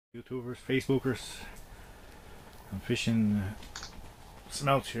YouTubers, Facebookers. I'm fishing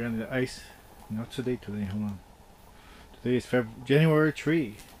smelt here in the ice. Not today, hold on. Today is January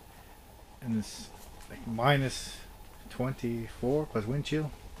 3 and it's like minus 24 plus wind chill.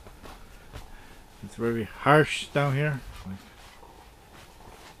 It's very harsh down here.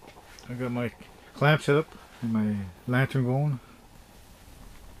 I got my clamp set up and my lantern going.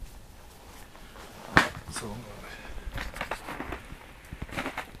 So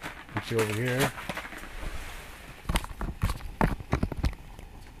put you over here.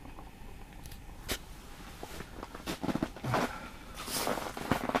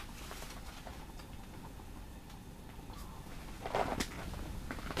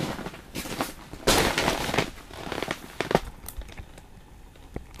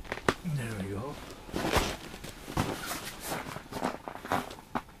 There we go.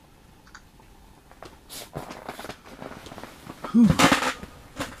 Whew.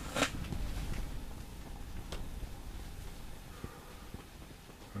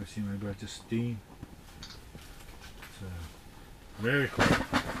 I see my breath just steam. It's very cool.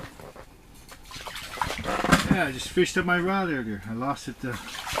 Yeah, I just fished up my rod earlier. I lost it a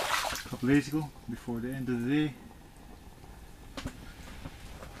couple days ago before the end of the day.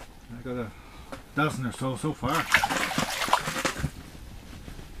 I got a dozen or so far.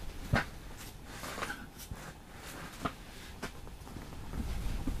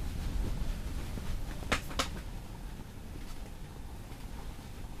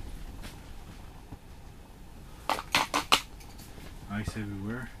 Ice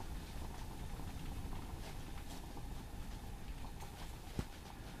everywhere.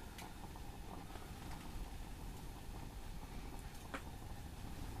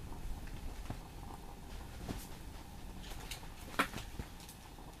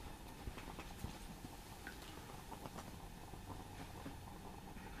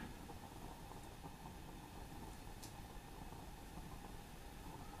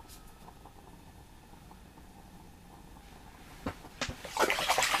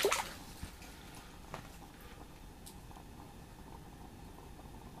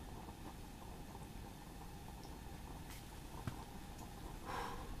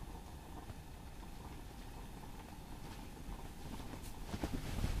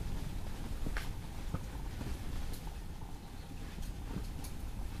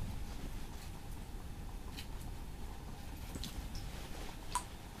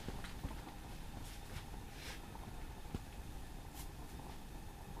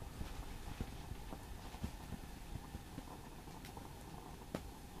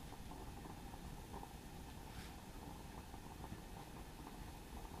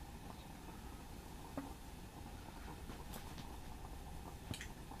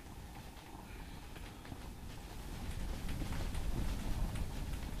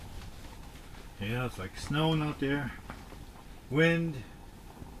 Yeah, it's like snowing out there. Wind.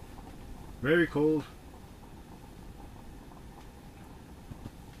 Very cold.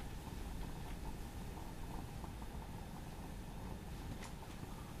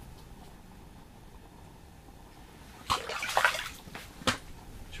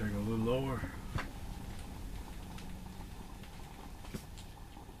 Try to go a little lower.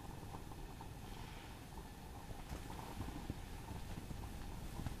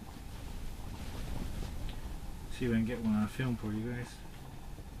 See if I can get one on film for you guys.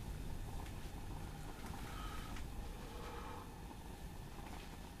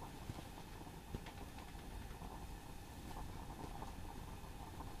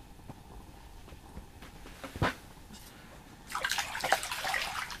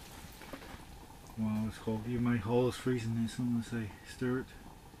 Wow, it's cold. Even my hull is freezing as soon as I stir it.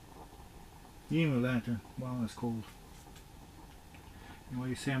 Even with a lantern. Wow, it's cold. You know what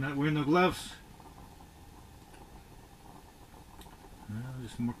you say I'm not wearing no gloves? Well,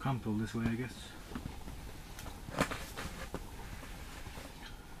 just more comfortable this way, I guess.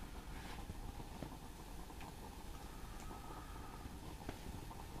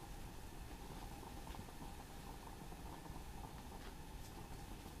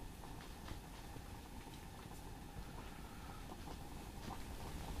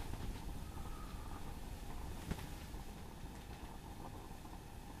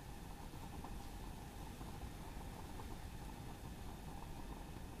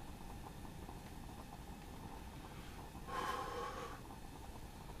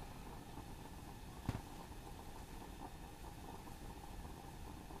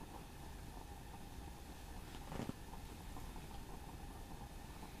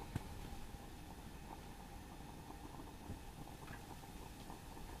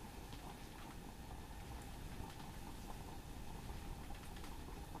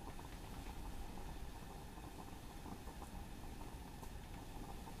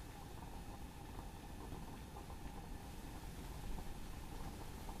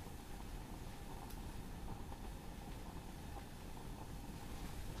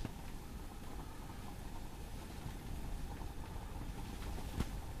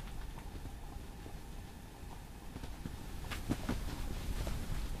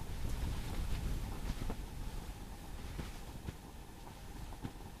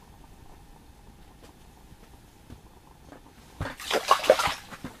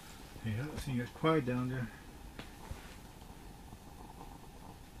 Seeing it's quiet down there.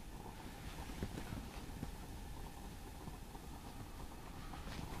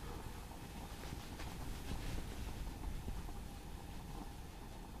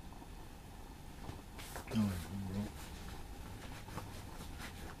 Oh,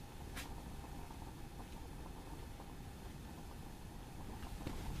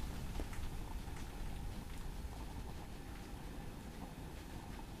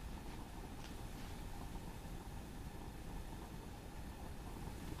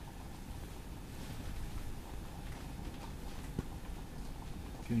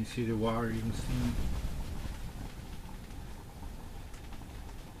 can you see the water even steaming?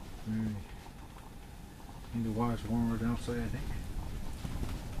 Very. I think the water's warmer than outside, I think.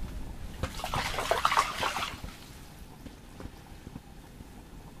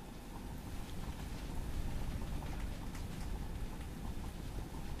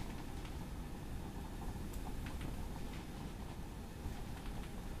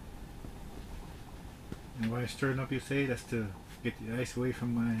 And why I stirring up, you say? That's to get the ice away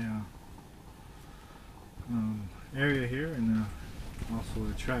from my area here, and also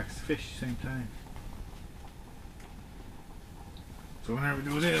it attracts fish same time. So whenever we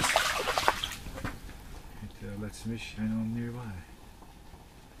do this, it lets fish I know nearby.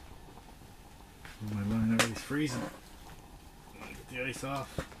 Oh, my line already is freezing. Get the ice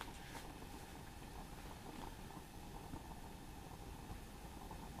off.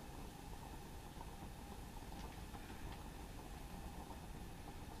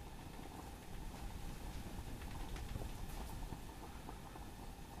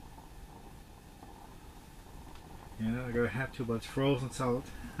 Yeah, I gotta have to, but it's frozen solid.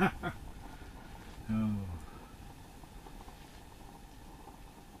 Oh.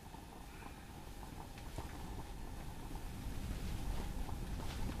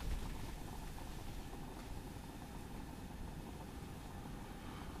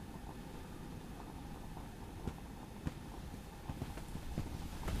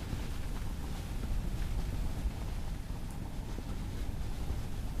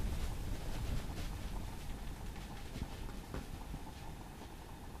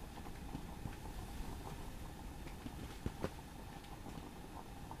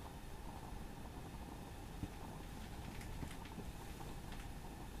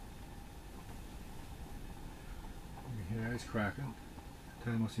 Yeah, it's cracking.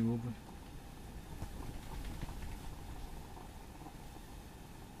 Tell him what's he moving.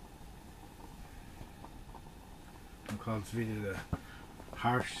 I'll call this video the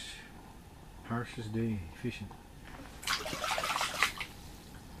harshest day fishing.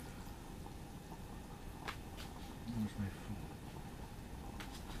 Where's my phone?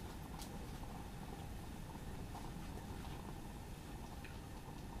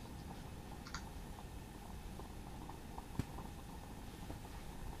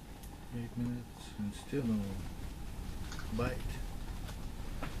 Minutes and still no bite.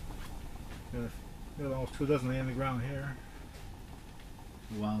 Got almost 2 dozen laying on the ground here.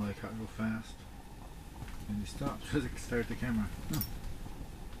 Wow, they caught real fast. And he stopped because it started the camera.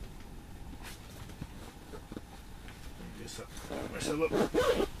 This up. Myself up.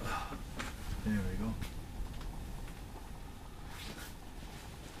 There we go.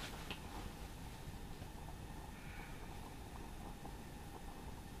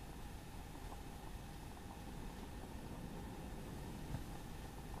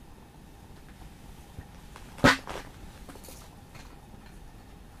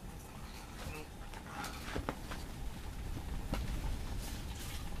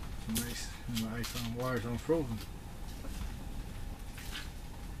 Nice, and the ice on wires unfrozen.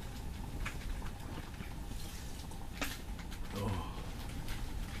 Oh.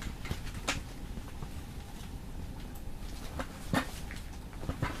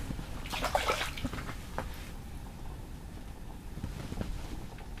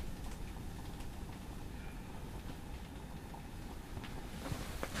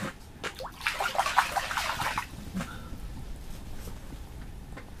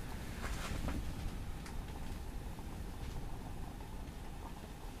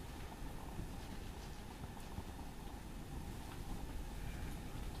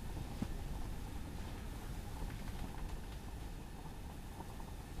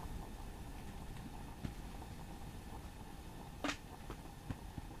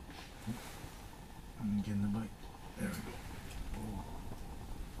 I'm getting the bite. There we go. Oh.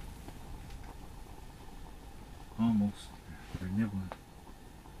 Almost. They're nibbling.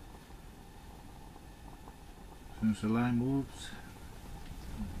 As soon as the line moves,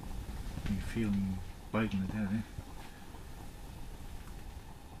 you feel them biting at that, eh?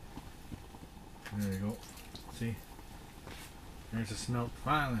 There you go. See? There's the smelt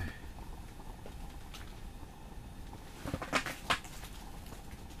finally.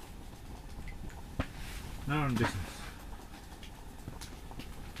 Now in business.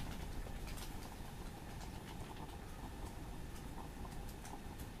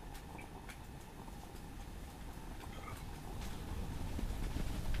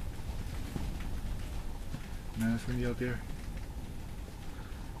 Man, it's windy out there.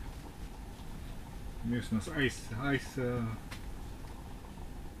 I'm using this ice, there's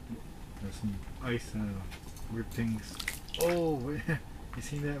some ice weird things. Oh, you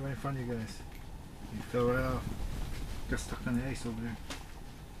seen that right in front of you guys? You fell right off. Got stuck on the ice over there.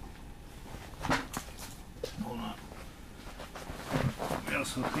 Hold on. We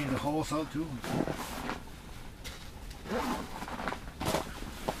also clean the holes out too.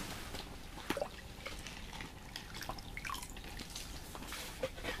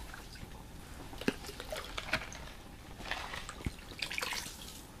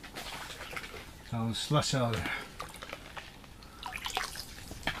 All the slush out there.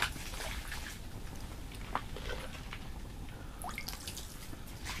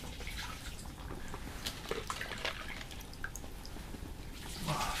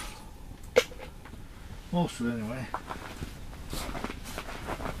 Most of it anyway.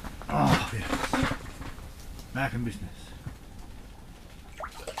 Oh yes. Back in business.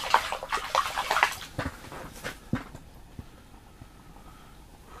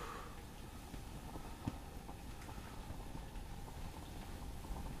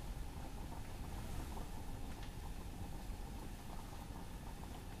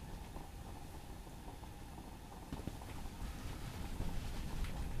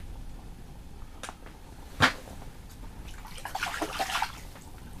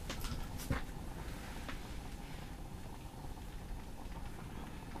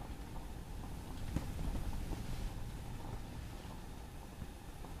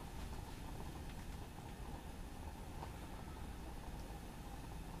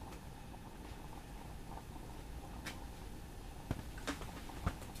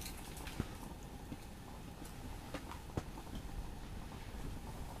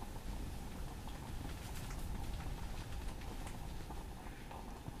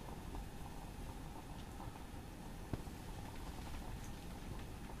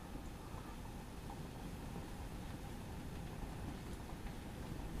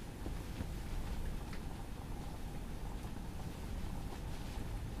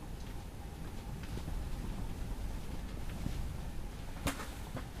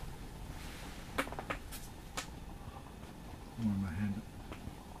 My hand.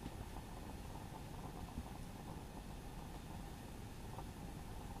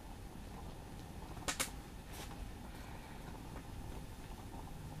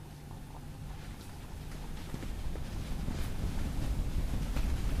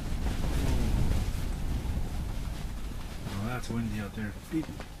 Oh, that's windy out there. Beep.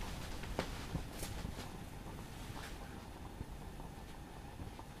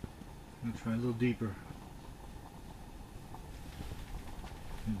 I'm gonna try a little deeper.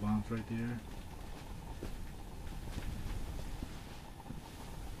 Bombs right there.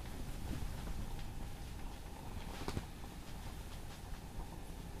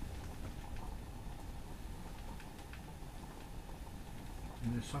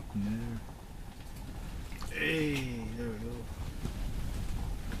 And there's something there. Hey, there we go.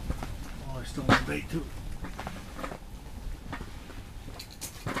 Oh, I still want bait too.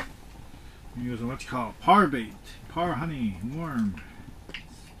 I'm using what's called par bait, par honey worm.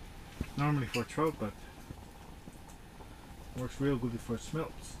 Normally for trout, but works real good for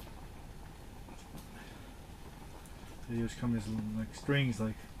smelts. They just come as like strings,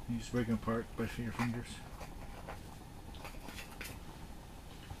 like you just break them apart by your fingers.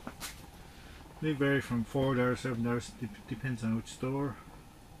 They vary from $4, $7, depends on which store.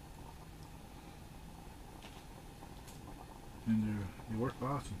 And they work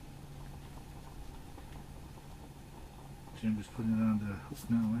awesome. See, I'm just putting it on the hook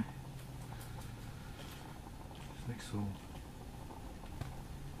now, eh? Like so.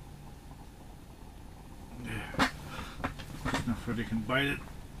 There. Enough where they can bite it.